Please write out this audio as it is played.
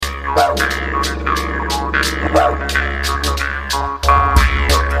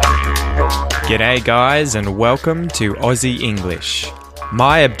G'day guys and welcome to Aussie English.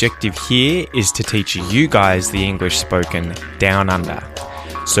 My objective here is to teach you guys the English spoken down under.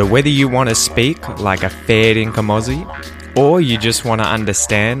 So whether you want to speak like a fair dinkum Aussie or you just want to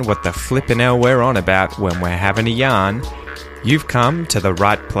understand what the flippin' hell we're on about when we're having a yarn, you've come to the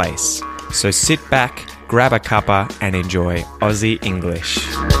right place. So sit back, grab a cuppa and enjoy Aussie English.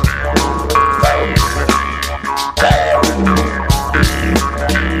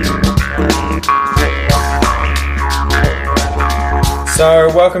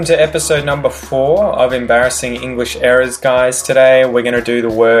 So welcome to episode number 4 of Embarrassing English Errors, guys. Today we're going to do the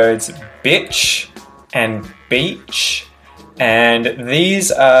words bitch and beach. And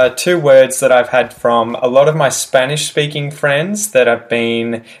these are two words that I've had from a lot of my Spanish-speaking friends that have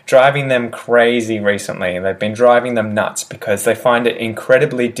been driving them crazy recently. They've been driving them nuts because they find it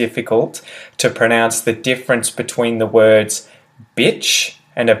incredibly difficult to pronounce the difference between the words bitch,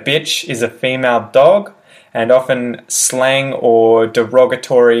 and a bitch is a female dog, and often slang or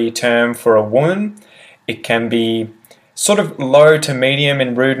derogatory term for a woman. It can be sort of low to medium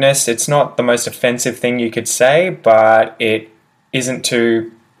in rudeness. It's not the most offensive thing you could say, but it isn't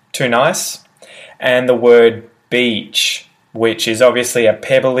too nice. And the word beach, which is obviously a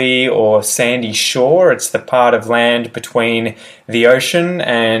pebbly or sandy shore. It's the part of land between the ocean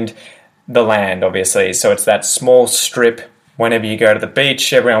and the land, obviously. So it's that small strip. Whenever you go to the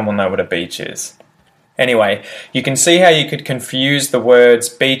beach, everyone will know what a beach is. Anyway, you can see how you could confuse the words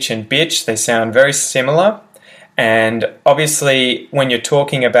beach and bitch. They sound very similar. And obviously, when you're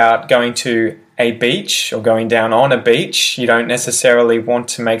talking about going to a beach or going down on a beach, you don't necessarily want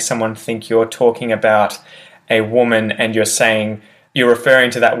to make someone think you're talking about a woman and you're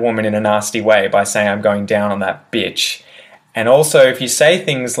referring to that woman in a nasty way by saying, I'm going down on that bitch. And also, if you say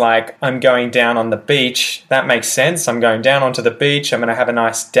things like, I'm going down on the beach, that makes sense. I'm going down onto the beach. I'm going to have a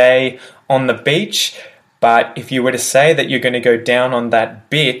nice day on the beach. But if you were to say that you're going to go down on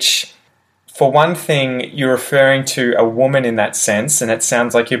that bitch, for one thing, you're referring to a woman in that sense, and it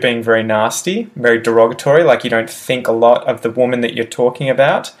sounds like you're being very nasty, very derogatory, like you don't think a lot of the woman that you're talking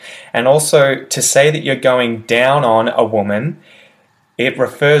about. And also, to say that you're going down on a woman, it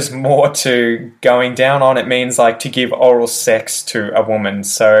refers more to going down on, it means like to give oral sex to a woman.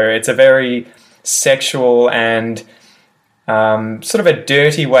 So it's a very sexual and sort of a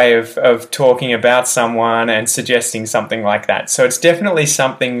dirty way of talking about someone and suggesting something like that. So it's definitely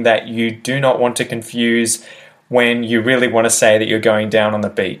something that you do not want to confuse when you really want to say that you're going down on the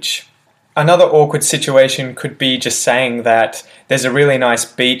beach. Another awkward situation could be just saying that there's a really nice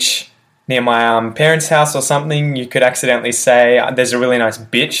beach near my parents' house or something. You could accidentally say there's a really nice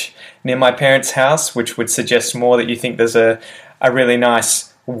bitch near my parents' house, which would suggest more that you think there's a really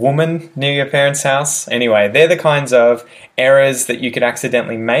nice woman near your parents' house. Anyway, they're the kinds of errors that you could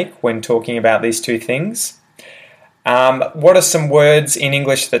accidentally make when talking about these two things. What are some words in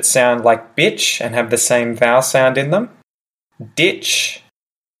English that sound like bitch and have the same vowel sound in them? Ditch,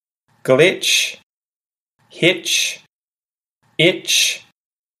 glitch, hitch, itch,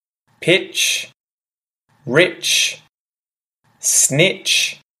 pitch, rich,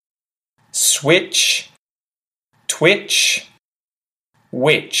 snitch, switch, twitch,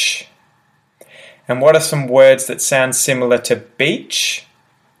 which. And what are some words that sound similar to beach?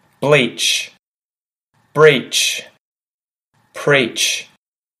 Bleach, breach, preach,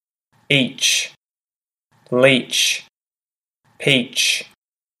 each, leech, peach,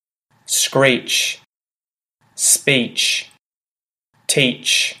 screech, speech,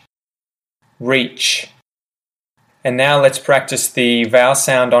 teach, reach. And now let's practice the vowel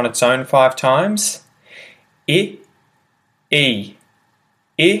sound on its own 5 times. I, e, I,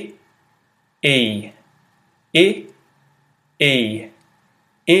 e, I, e, I,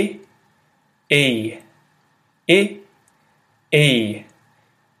 e, I, e,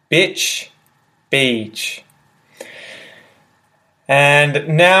 bitch, beach. And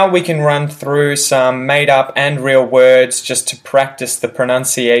now we can run through some made-up and real words just to practice the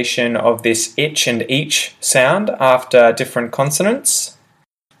pronunciation of this itch and each sound after different consonants.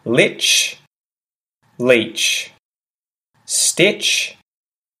 Lich, leech, stitch,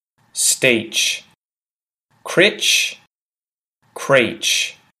 steech, critch,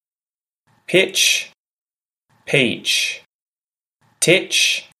 creech, pitch, peach,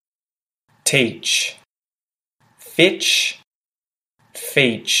 titch, teach, fitch,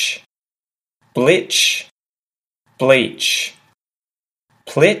 feech, blitch, bleach,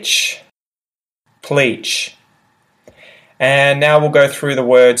 plitch, pleach. And now we'll go through the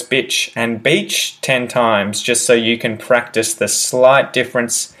words bitch and beach 10 times just so you can practice the slight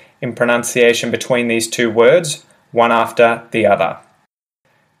difference in pronunciation between these two words, one after the other.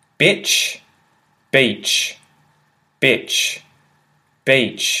 Bitch, beach, bitch,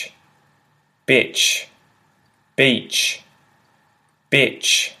 beach, bitch, beach,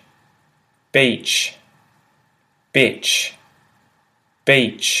 bitch, beach, bitch,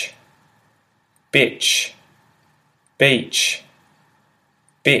 beach, bitch, beach,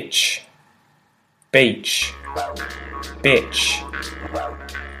 bitch, beach, bitch,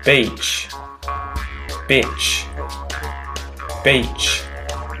 beach, bitch, beach,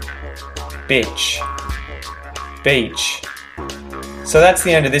 bitch, beach. So that's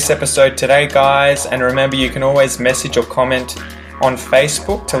the end of this episode today, guys, and remember you can always message or comment on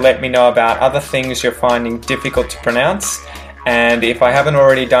Facebook to let me know about other things you're finding difficult to pronounce, and if I haven't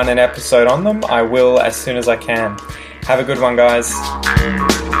already done an episode on them, I will as soon as I can. Have a good one, guys.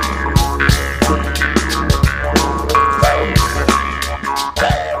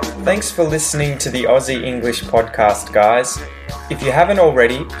 Thanks for listening to the Aussie English podcast, guys. If you haven't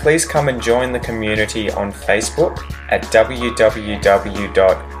already, please come and join the community on Facebook at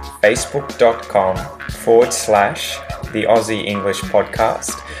www.facebook.com/the Aussie English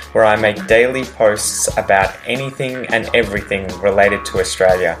podcast, where I make daily posts about anything and everything related to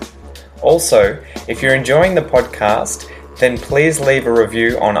Australia. Also, if you're enjoying the podcast, then please leave a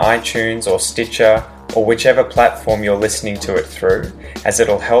review on iTunes or Stitcher or whichever platform you're listening to it through, as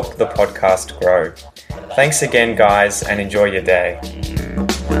it'll help the podcast grow. Thanks again, guys, and enjoy your day.